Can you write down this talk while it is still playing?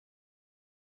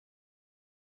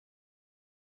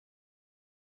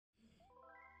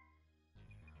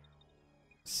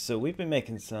So we've been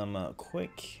making some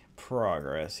quick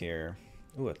progress here.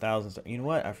 Ooh, 1,000. You know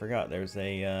what? I forgot. There's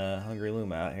a hungry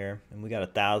Luma out here, and we got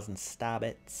 1,000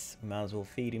 stabbits. We might as well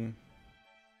feed him.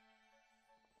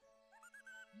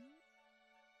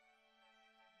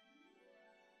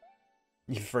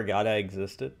 You forgot I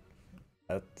existed?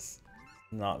 That's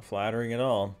not flattering at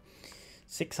all.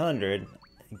 600.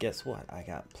 Guess what? I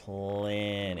got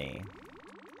plenty.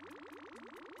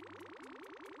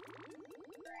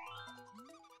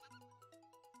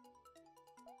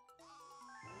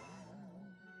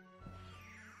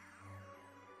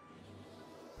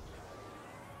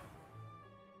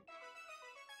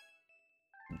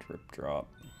 Drip drop.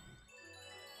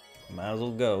 Might as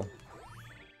well go.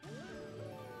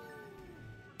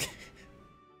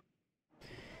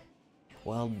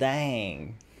 Well,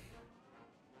 dang.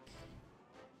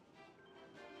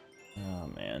 Oh,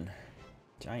 man.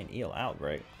 Giant eel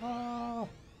outbreak. Oh.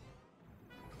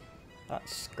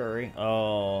 That's scurry.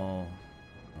 Oh.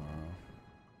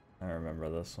 I remember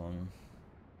this one.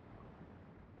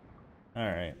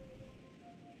 Alright.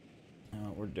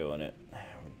 We're doing it.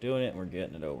 We're doing it and we're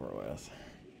getting it over with.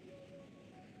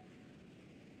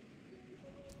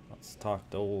 Let's talk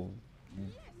to old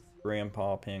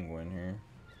Grandpa Penguin here.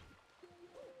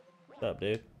 What's up,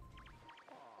 dude?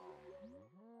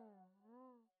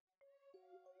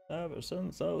 Ever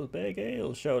since those big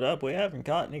eels showed up, we haven't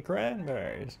caught any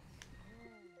cranberries.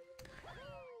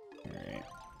 Alright.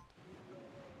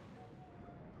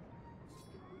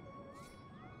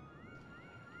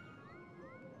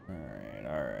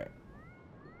 Alright.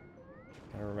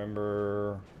 I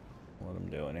remember what I'm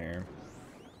doing here.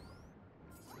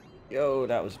 Yo,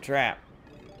 that was a trap.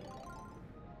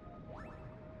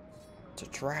 It's a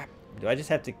trap. Do I just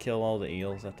have to kill all the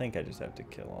eels? I think I just have to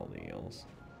kill all the eels.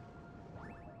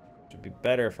 It would be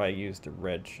better if I used the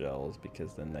red shells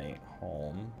because then they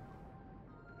home.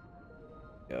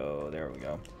 Yo, there we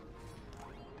go.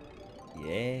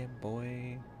 Yeah,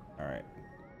 boy. Alright.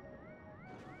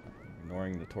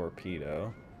 Ignoring the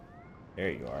torpedo. There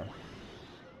you are.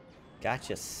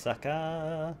 Gotcha,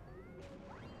 sucker.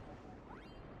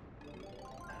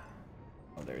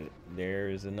 Oh,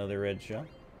 there's another red shell.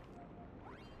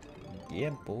 Yeah,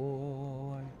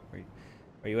 boy.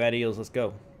 Where you at, eels? Let's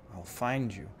go. I'll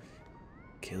find you.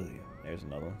 Kill you. There's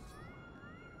another one.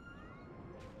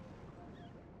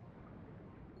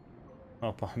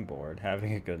 Up on board.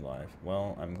 Having a good life.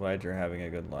 Well, I'm glad you're having a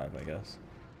good life, I guess.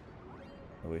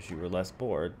 I wish you were less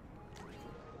bored.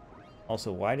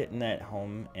 Also, why didn't that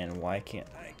home and why can't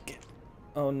I get...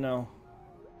 Oh no.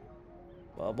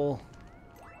 Bubble.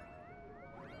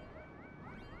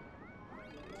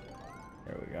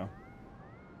 There we go.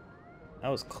 That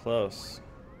was close.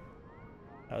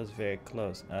 That was very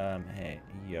close. Hey,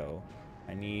 yo.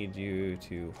 I need you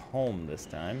to home this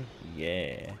time.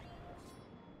 Yeah.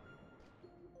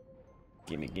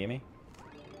 Gimme, gimme.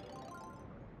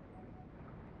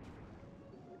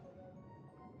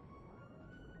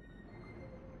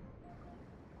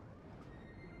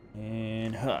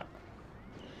 And huh.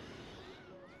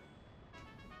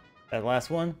 That last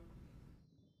one?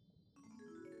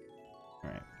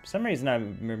 Alright. For some reason I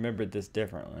remembered this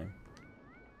differently.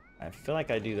 I feel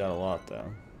like I do that a lot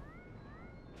though.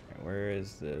 Right, where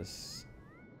is this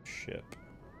ship?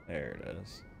 There it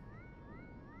is.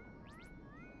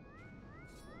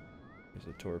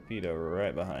 There's a torpedo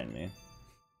right behind me.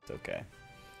 It's okay.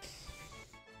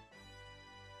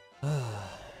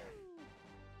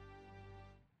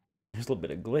 There's a little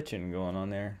bit of glitching going on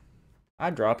there.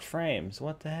 I dropped frames.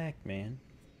 What the heck, man?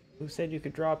 Who said you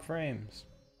could drop frames?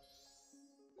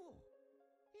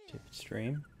 Chip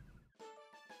stream.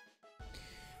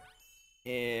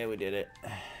 Yeah, we did it.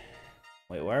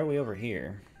 Wait, why are we over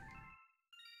here?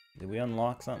 Did we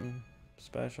unlock something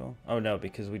special? Oh no,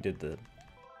 because we did the...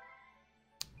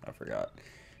 I forgot.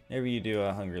 Whenever you do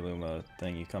a Hungry Luma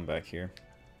thing, you come back here.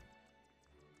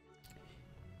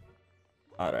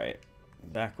 Alright,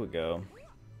 back we go.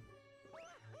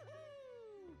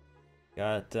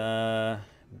 Got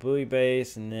buoy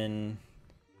base, and then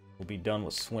we'll be done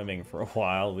with swimming for a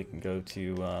while. We can go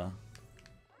to...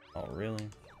 Oh, really?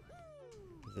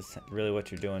 Is this really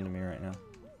what you're doing to me right now?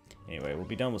 Anyway, we'll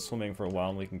be done with swimming for a while,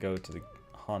 and we can go to the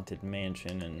haunted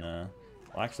mansion, and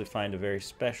we'll actually find a very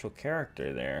special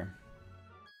character there.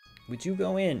 Would you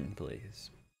go in,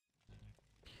 please?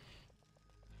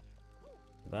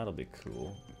 That'll be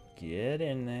cool. Get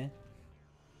in there.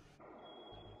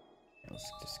 Let's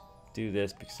just do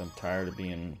this because I'm tired of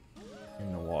being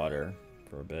in the water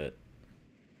for a bit.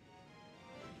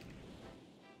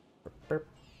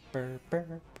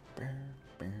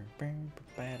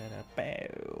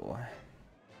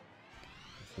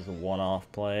 This is a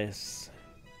one-off place.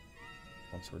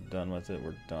 Once we're done with it,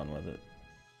 we're done with it.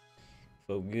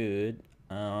 So good.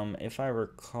 If I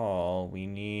recall, we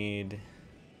need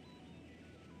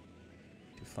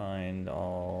to find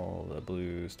all the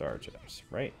blue star chips,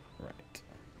 right? Right.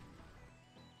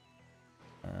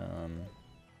 Do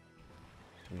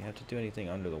we have to do anything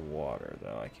under the water,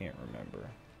 though? I can't remember.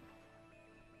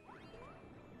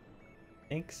 I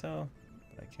think so,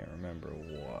 but I can't remember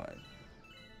what.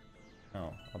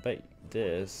 Oh, I'll bet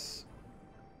this.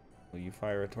 Will you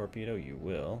fire a torpedo? You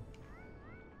will.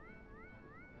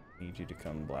 Need you to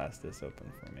come blast this open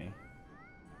for me.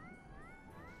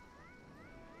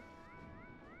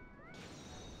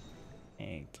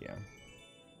 Thank you.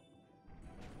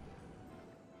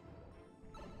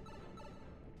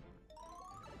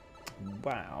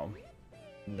 Wow.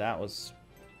 That was...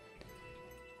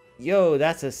 Yo,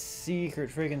 that's a secret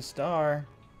freaking star.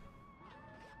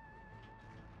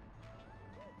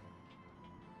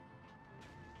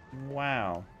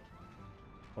 Wow.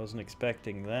 Wasn't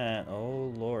expecting that.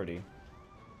 Oh, lordy.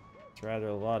 It's rather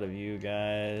a lot of you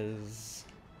guys.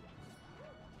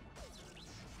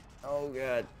 Oh,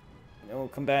 God. No,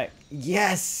 come back.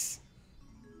 Yes!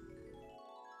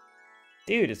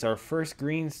 Dude, it's our first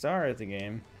green star at the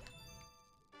game.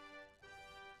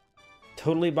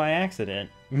 Totally by accident.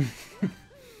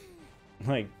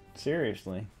 Like,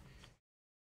 seriously.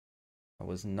 I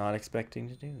was not expecting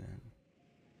to do that.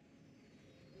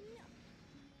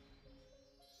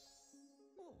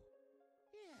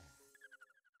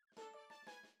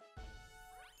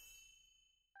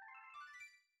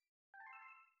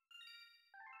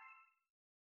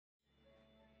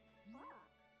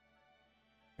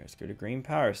 Let's go to green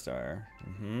power star.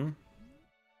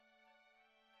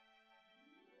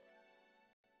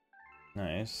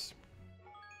 Nice.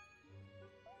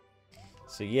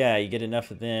 So yeah, you get enough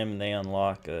of them and they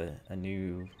unlock a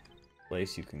new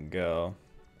place you can go.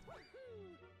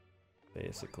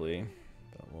 Basically.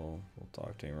 But we'll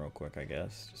talk to him real quick, I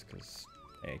guess, just because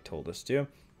they told us to.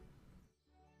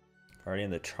 Already in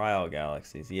the trial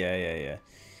galaxies. Yeah.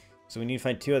 So we need to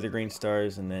find 2 other green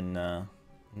stars and then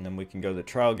we can go to the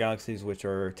trial galaxies, which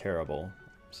are terrible.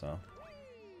 So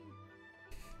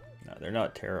no, they're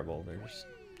not terrible, they're just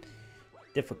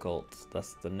difficult.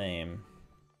 That's the name.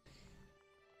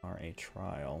 Are a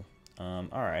trial.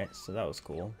 Alright, so that was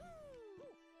cool.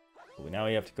 But now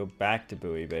we have to go back to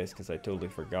Bowie Base because I totally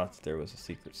forgot that there was a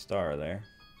secret star there.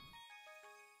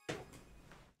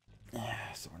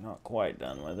 So we're not quite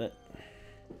done with it.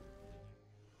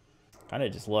 Kinda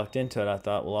just lucked into it. I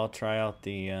thought, well, I'll try out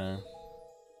the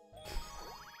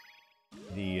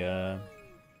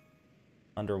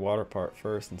underwater part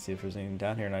first and see if there's anything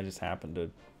down here, and I just happened to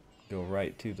go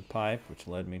right to the pipe, which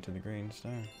led me to the green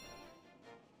star.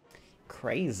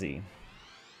 Crazy.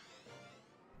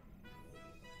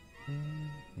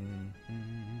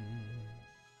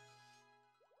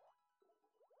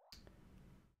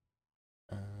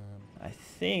 I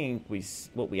think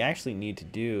what we actually need to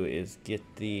do is get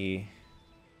the...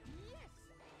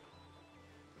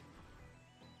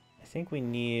 I think we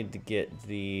need to get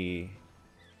the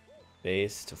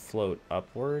base to float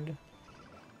upward.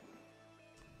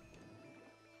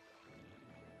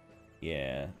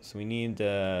 Yeah, so we need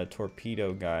the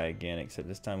torpedo guy again, except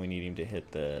this time we need him to hit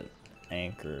the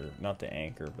anchor, not the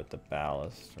anchor, but the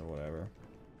ballast or whatever.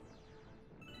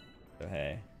 So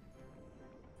hey,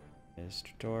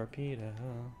 Mr. Torpedo.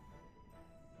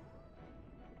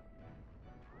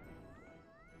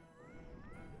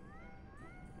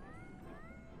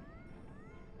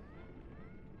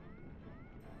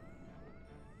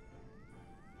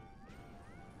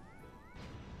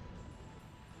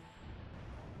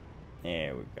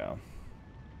 There we go.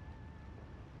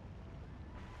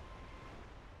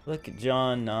 Look at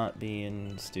John not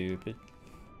being stupid.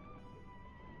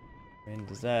 When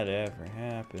does that ever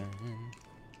happen?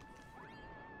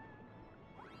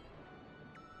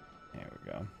 There we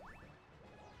go.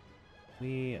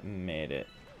 We made it.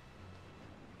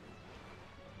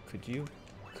 Could you?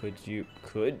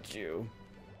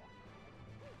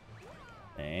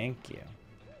 Thank you.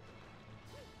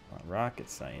 Not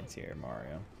rocket science here,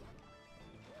 Mario.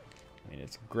 I mean,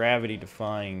 it's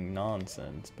gravity-defying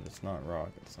nonsense, but it's not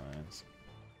rocket science.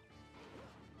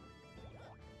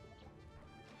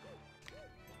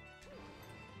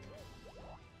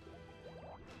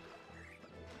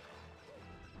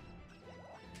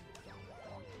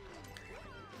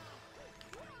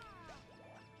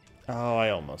 Oh, I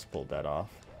almost pulled that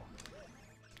off.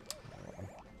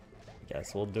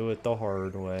 Guess we'll do it the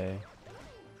hard way.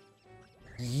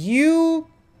 You...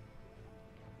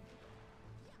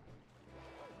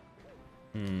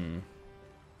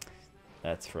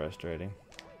 That's frustrating.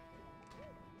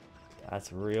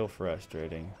 That's real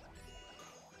frustrating.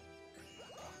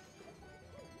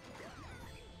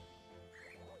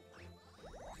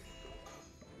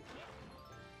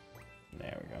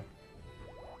 There we go.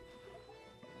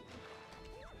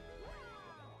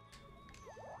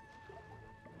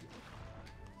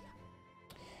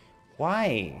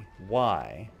 Why?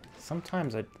 Why?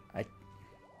 Sometimes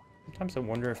sometimes I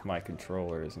wonder if my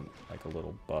controller isn't like a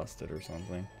little busted or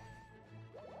something.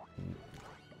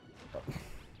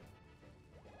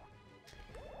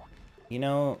 You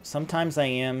know, sometimes I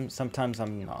am, sometimes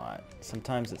I'm not.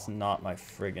 Sometimes it's not my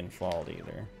friggin' fault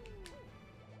either.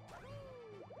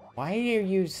 Why are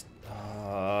you...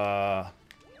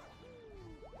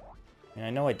 And I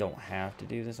know I don't have to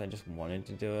do this, I just wanted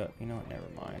to do it. You know what, never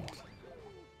mind.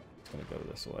 It's gonna go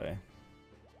this way.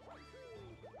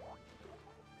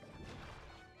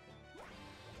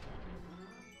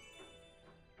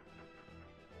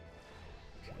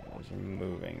 Okay, those are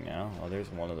moving now. Oh, there's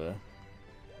one of the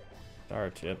star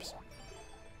chips.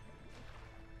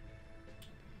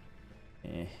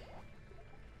 Eh.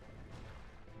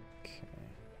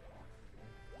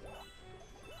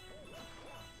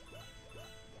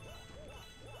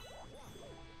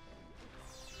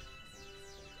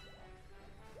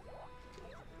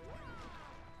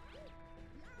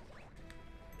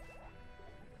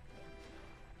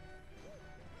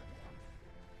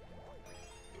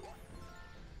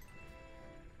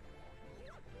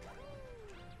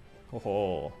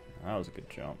 Oh, that was a good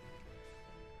jump.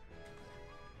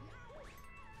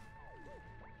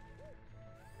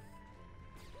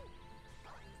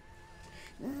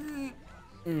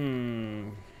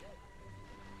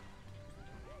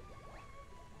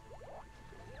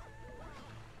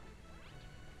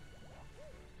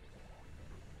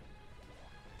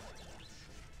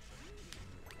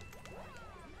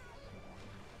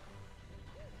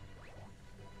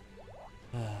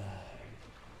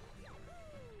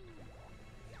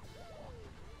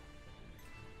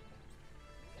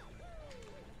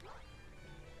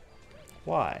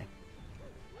 Why?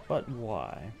 But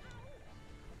why?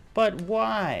 But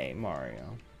why,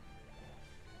 Mario?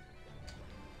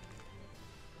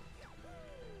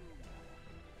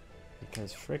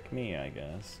 Because frick me, I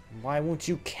guess. Why won't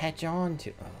you catch on to...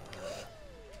 Ugh.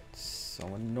 It's so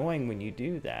annoying when you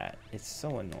do that. It's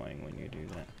so annoying when you do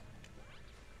that.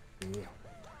 Ugh.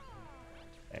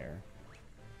 There.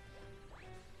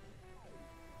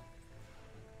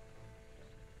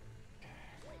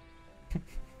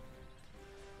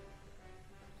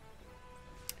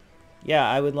 Yeah,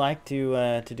 I would like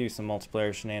to do some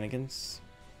multiplayer shenanigans.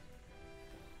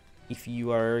 If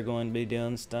you are going to be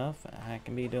doing stuff, I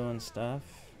can be doing stuff.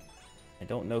 I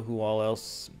don't know who all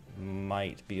else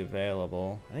might be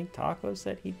available. I think Taco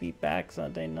said he'd be back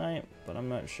Sunday night, but I'm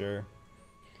not sure.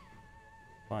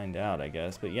 Find out, I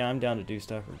guess. But yeah, I'm down to do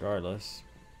stuff regardless.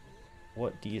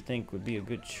 What do you think would be a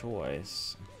good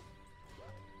choice?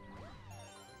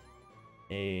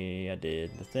 Hey, I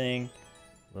did the thing.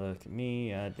 Look at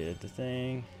me, I did the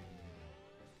thing.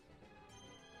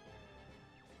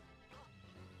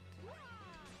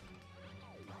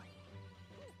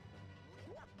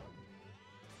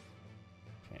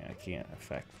 Okay, I can't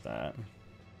affect that.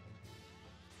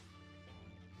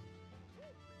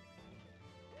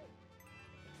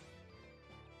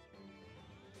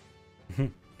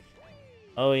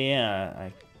 Oh yeah,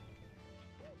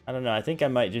 I don't know, I think I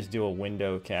might just do a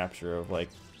window capture of like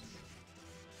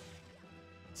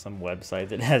some website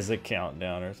that has a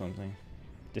countdown or something.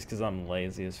 Just because I'm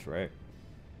lazy as frick.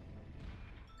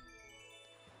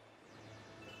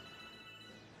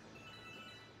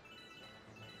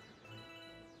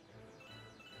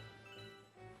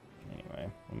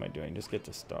 Anyway, what am I doing? Just get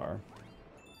the star.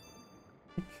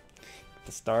 Get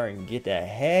the star and get the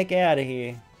heck out of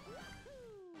here.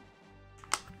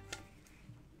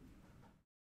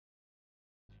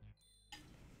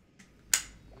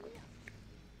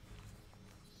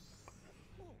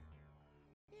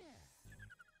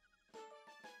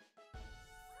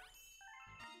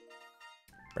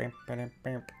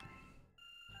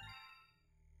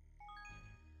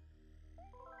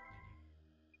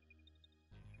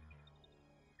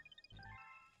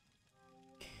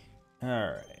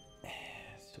 Alright.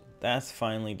 So that's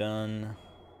finally done.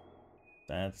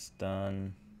 That's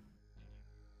done.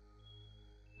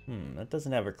 That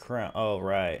doesn't have a crown. Oh,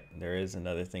 right. There is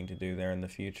another thing to do there in the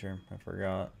future. I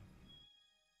forgot.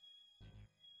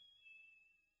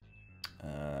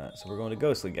 So we're going to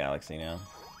Ghostly Galaxy now.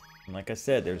 And like I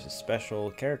said, there's a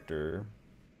special character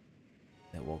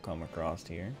that we'll come across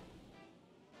here.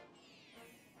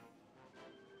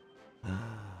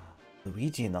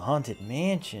 Luigi in the Haunted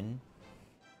Mansion?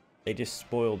 They just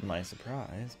spoiled my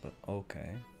surprise, but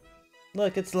okay.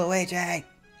 Look, it's Luigi!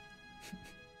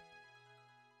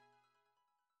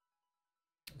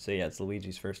 So yeah, it's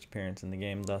Luigi's first appearance in the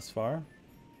game thus far.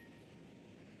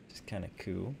 Just kind of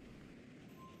cool.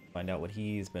 Find out what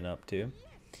he's been up to.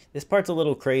 This part's a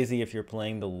little crazy if you're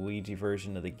playing the Luigi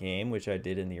version of the game, which I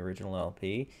did in the original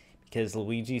LP, because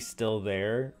Luigi's still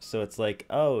there, so it's like,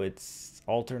 oh, it's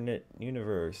alternate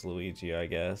universe Luigi, I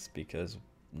guess, because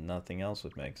nothing else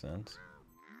would make sense.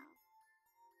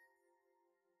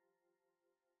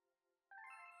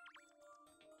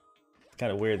 It's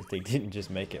kind of weird that they didn't just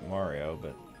make it Mario,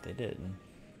 but they did.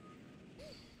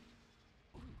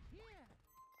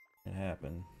 It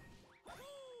happened.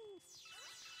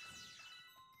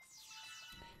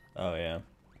 Oh yeah.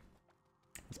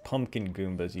 It's pumpkin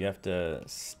Goombas. You have to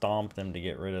stomp them to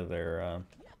get rid of their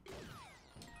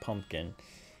pumpkin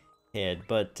head.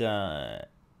 But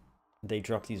they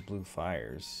drop these blue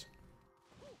fires.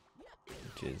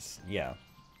 Which is, yeah.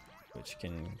 Which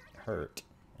can hurt,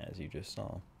 as you just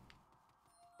saw.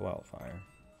 Wildfire.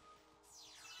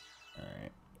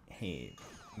 Alright. Hey,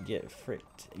 get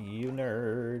fricked, you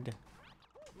nerd.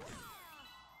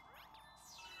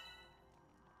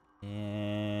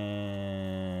 And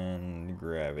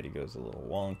gravity goes a little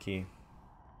wonky.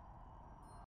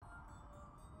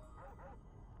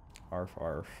 Arf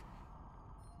arf.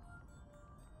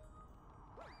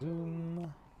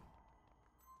 Zoom.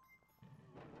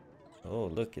 Oh,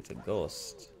 look, it's a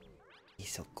ghost.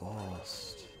 He's a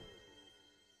ghost.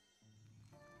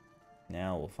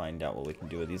 Now we'll find out what we can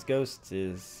do with these ghosts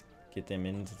is get them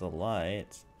into the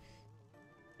light.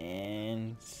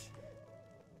 And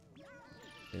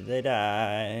they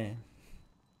die.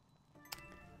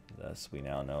 Thus, we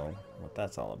now know what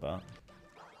that's all about.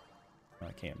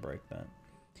 I can't break that.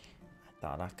 I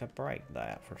thought I could break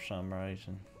that for some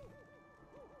reason.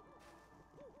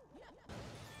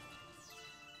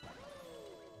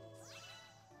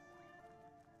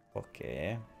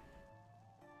 Okay.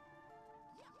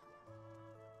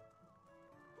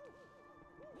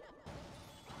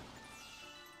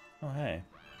 Oh, hey.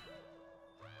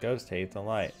 Ghost hate the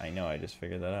light. I know, I just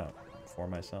figured that out for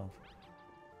myself.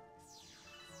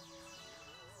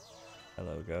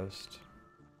 Hello, ghost.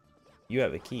 You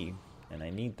have a key, and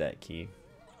I need that key.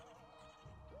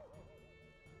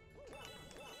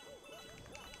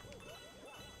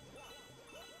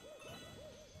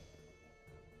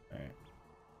 Alright.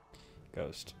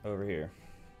 Ghost, over here.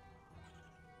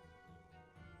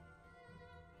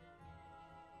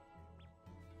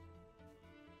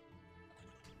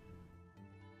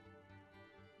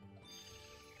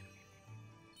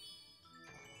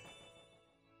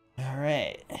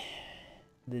 Alright.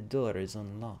 The door is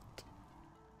unlocked.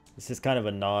 This is kind of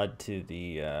a nod to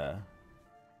the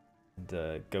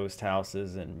ghost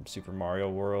houses in Super Mario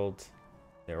World.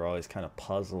 They were always kind of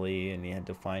puzzly and you had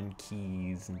to find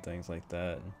keys and things like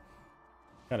that.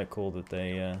 Kind of cool that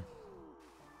they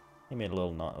made a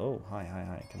little nod. Oh,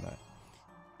 hi, come back.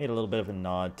 Made a little bit of a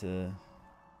nod to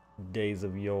days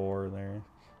of yore there.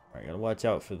 Alright, gotta watch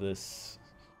out for this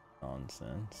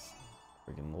nonsense.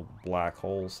 Freaking little black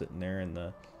hole sitting there in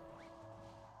the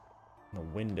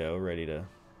window, ready to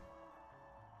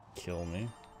kill me.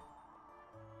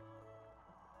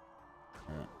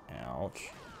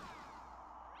 Ouch.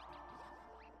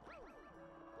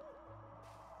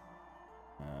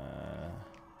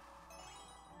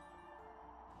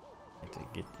 Have to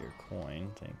get your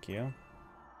coin, thank you.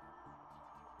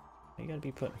 You gotta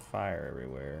be putting fire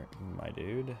everywhere, my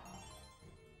dude.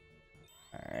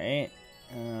 Alright.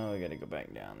 We gotta go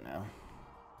back down now.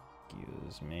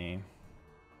 Excuse me.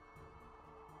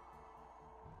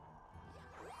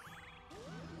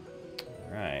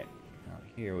 Alright. Now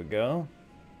here we go.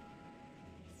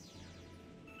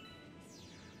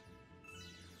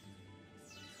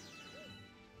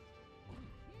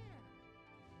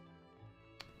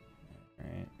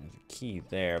 Alright, there's a key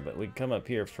there, but we can come up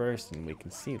here first and we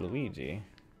can see Luigi.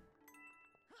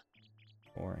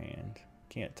 Beforehand.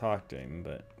 Can't talk to him,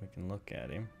 but we can look at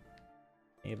him.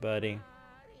 Hey, buddy.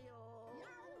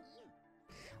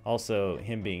 Also,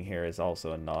 him being here is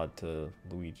also a nod to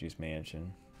Luigi's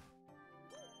Mansion.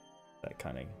 That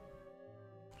kind of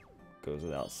goes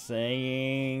without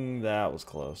saying. That was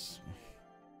close.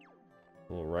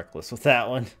 A little reckless with that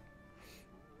one.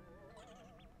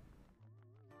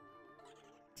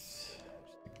 Just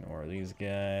ignore these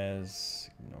guys.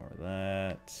 Ignore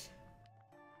that.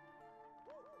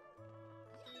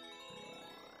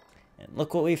 And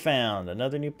look what we found.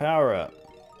 Another new power-up.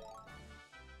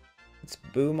 It's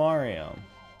Boo Mario.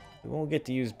 We won't get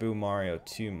to use Boo Mario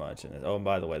too much. Oh, and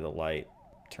by the way, the light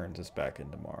turns us back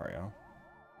into Mario.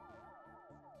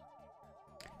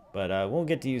 But I won't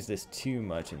get to use this too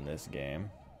much in this game.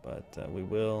 But we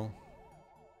will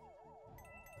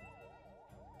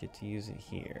get to use it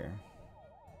here.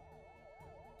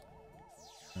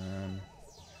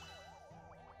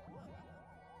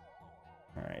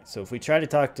 Alright, so if we try to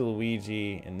talk to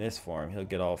Luigi in this form, he'll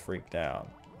get all freaked out.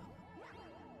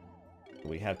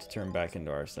 We have to turn back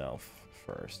into ourselves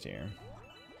first here.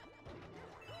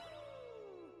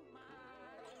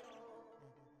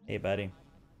 Hey, buddy.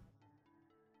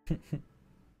 It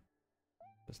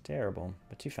was terrible,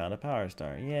 but you found a power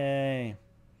star. Yay!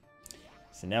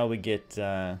 So now we get,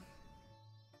 we'll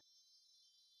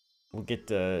get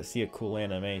to see a cool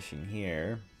animation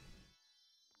here.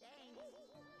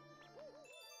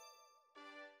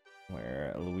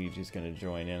 Where Luigi's going to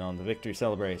join in on the victory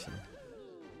celebration.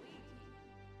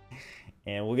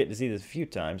 And we'll get to see this a few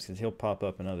times because he'll pop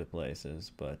up in other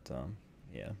places. But,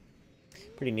 yeah.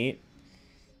 Pretty neat.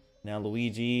 Now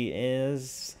Luigi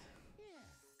is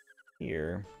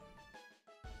here.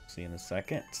 See in a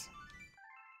second.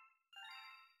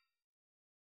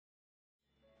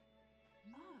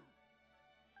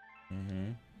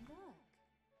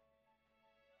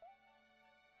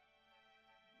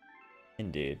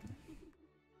 Indeed.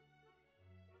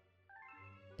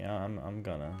 Yeah, I'm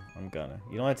gonna.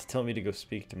 You don't have to tell me to go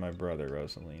speak to my brother,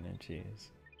 Rosalina. Jeez.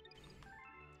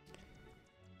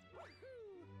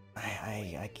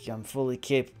 I'm fully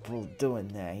capable of doing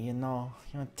that, you know?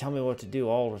 You don't tell me what to do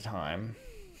all the time.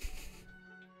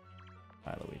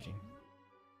 Hi, Luigi.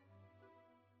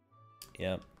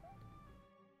 Yep.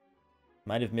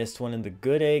 Might have missed one in the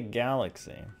Good Egg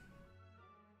Galaxy.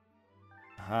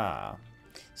 Aha.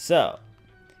 So,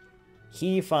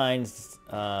 he finds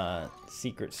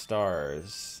secret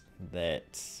stars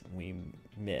that we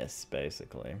miss,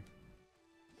 basically.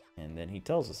 And then he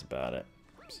tells us about it.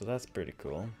 So that's pretty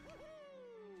cool.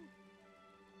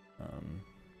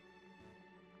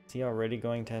 Is he already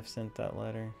going to have sent that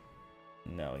letter?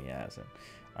 No, he hasn't.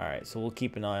 Alright, so we'll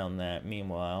keep an eye on that.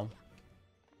 Meanwhile,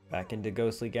 back into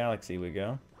Ghostly Galaxy we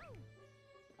go.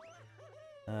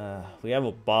 We have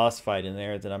a boss fight in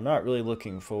there that I'm not really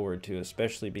looking forward to,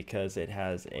 especially because it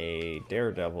has a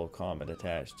Daredevil comet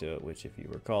attached to it, which, if you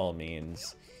recall,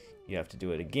 means you have to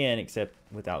do it again, except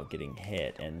without getting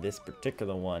hit. And this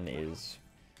particular one is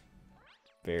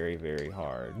very, very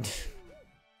hard.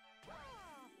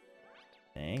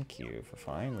 Thank you for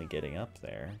finally getting up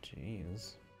there.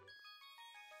 Jeez.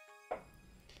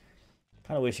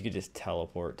 Kind of wish you could just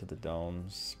teleport to the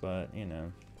domes, but, you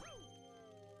know.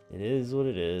 It is what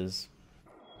it is.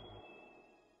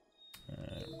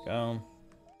 There we go.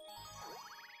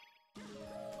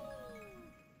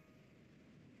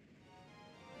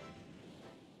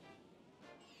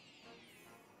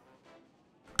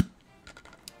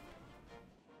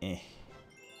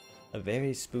 A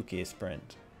very spooky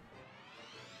sprint.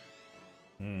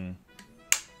 We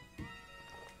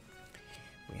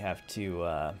have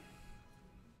to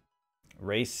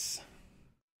race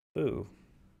Boo.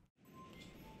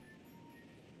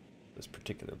 This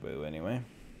particular Boo, anyway.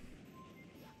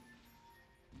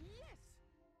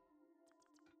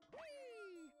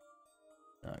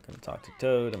 Not gonna talk to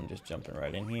Toad, I'm just jumping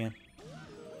right in here.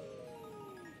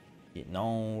 Getting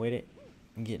on with it.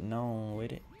 Getting on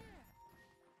with it.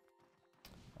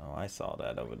 Oh, I saw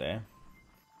that over there.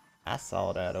 I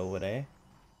saw that over there.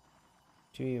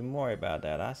 Don't you even worry about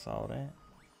that, I saw that.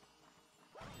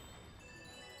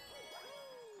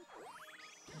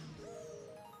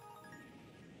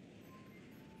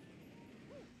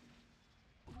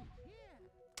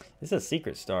 This is a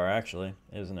secret star, actually,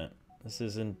 isn't it? This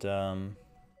isn't the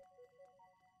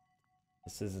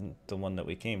one that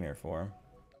we came here for.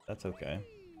 That's okay.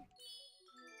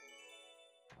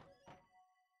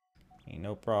 Ain't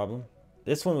no problem.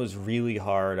 This one was really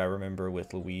hard, I remember,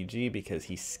 with Luigi because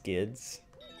he skids.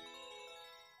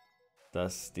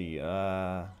 Thus the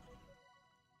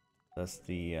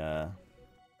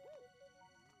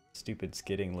stupid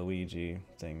skidding Luigi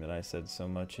thing that I said so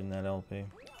much in that LP.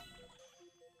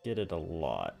 Get it a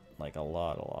lot. Like a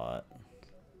lot.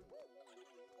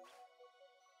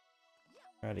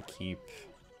 Try to keep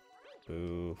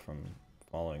Boo from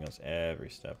following us every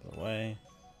step of the way.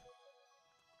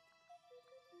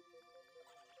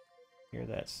 Hear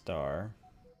that star.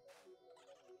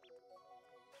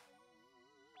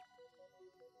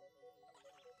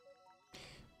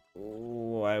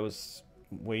 Oh, I was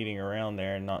waiting around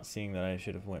there and not seeing that I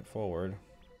should have went forward.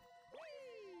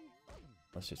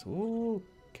 Let's just, ooh,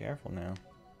 careful now.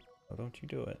 Oh, don't you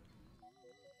do it.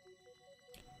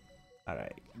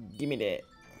 Alright, give me that.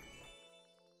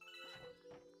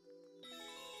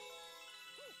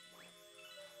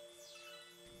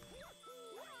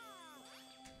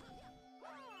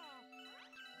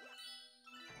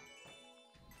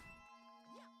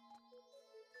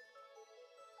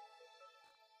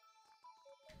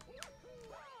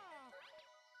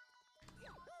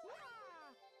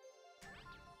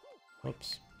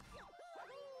 Whoops.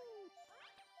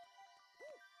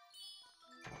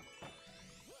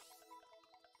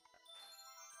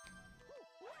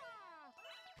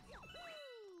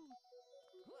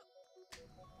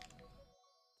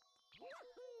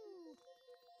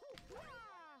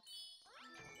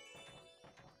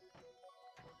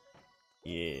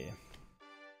 Yeah.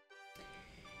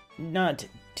 Not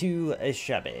too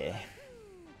shabby.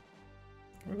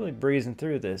 We're really breezing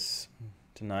through this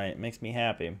tonight. It makes me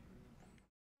happy.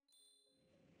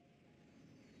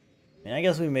 I mean, I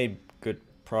guess we made good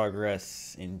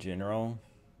progress in general.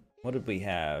 What did we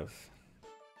have?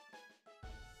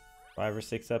 5 or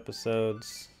 6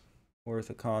 episodes worth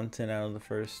of content out of the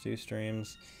first 2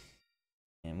 streams.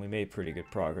 And we made pretty good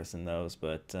progress in those,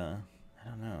 but I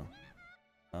don't know.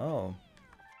 Oh,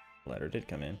 letter did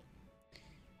come in.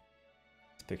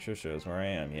 This picture shows where I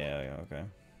am. Yeah, okay.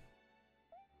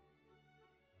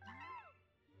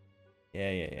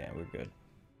 Yeah, we're good.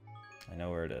 I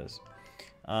know where it is.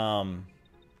 I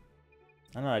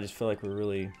don't know, I just feel like we're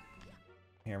really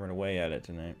hammering away at it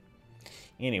tonight.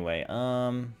 Anyway,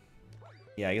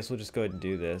 yeah, I guess we'll just go ahead and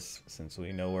do this since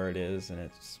we know where it is and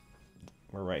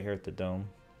we're right here at the dome.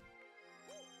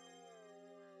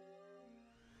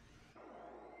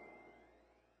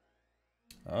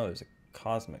 Oh, there's a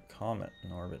cosmic comet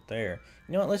in orbit there.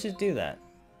 You know what, let's just do that.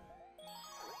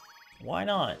 Why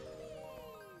not?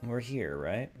 We're here,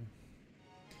 right?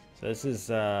 So this is is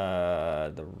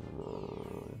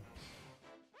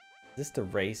this the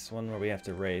race one where we have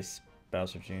to race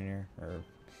Bowser Jr. or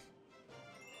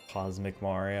Cosmic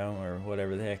Mario or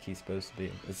whatever the heck he's supposed to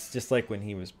be? It's just like when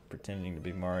he was pretending to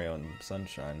be Mario in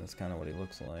Sunshine. That's kind of what he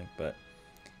looks like, but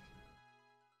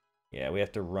yeah, we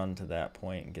have to run to that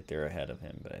point and get there ahead of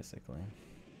him, basically.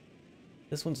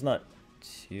 This one's not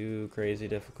too crazy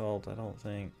difficult, I don't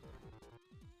think.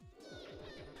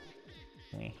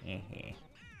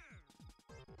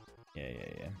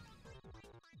 Yeah.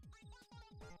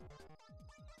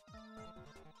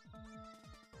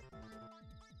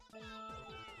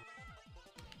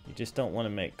 You just don't want to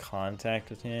make contact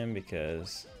with him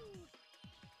because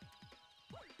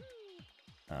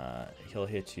he'll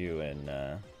hit you and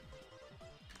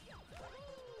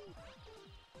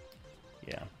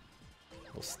yeah,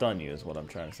 he'll stun you is what I'm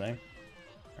trying to say.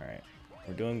 Alright,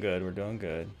 we're doing good, we're doing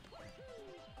good.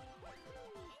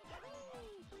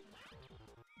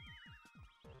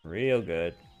 Real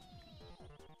good.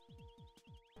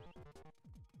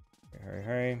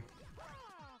 Hurry.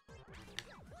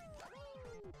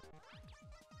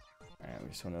 Alright, we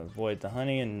just want to avoid the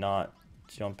honey and not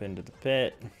jump into the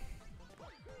pit.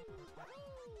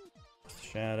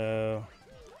 Shadow.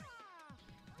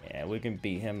 Yeah, we can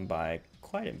beat him by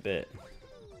quite a bit.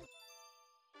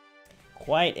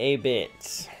 Quite a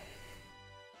bit.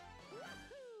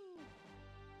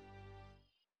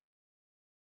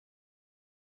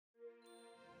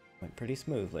 Went pretty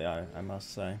smoothly, I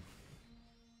must say.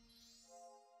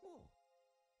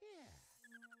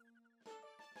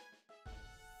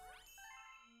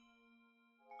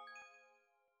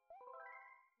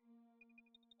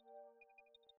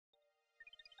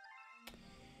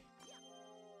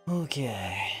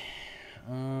 Okay.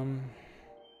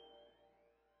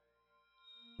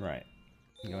 Right.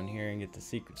 Go in here and get the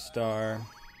secret star.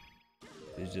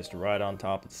 It's just right on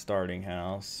top of the starting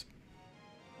house.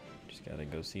 Just gotta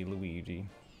go see Luigi.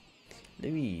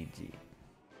 Luigi.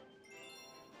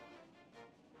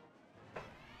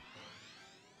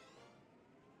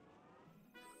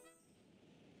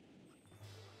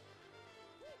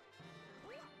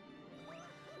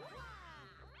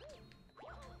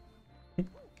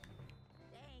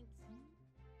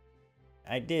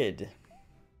 I did.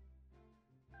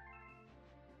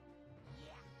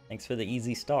 Thanks for the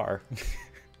easy star.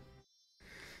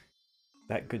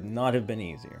 That could not have been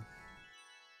easier.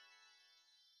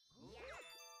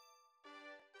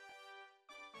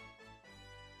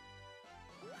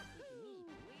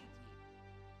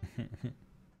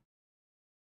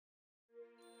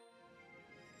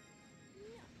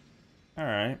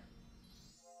 Alright.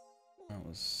 That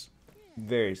was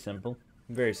very simple.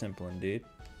 Very simple indeed.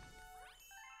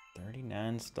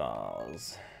 39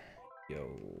 stars.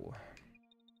 Yo.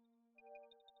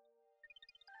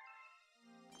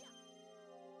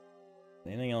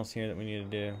 Anything else here that we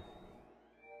need to do?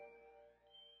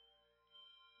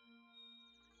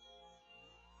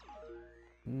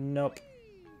 Nope.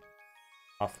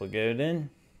 Off we go then.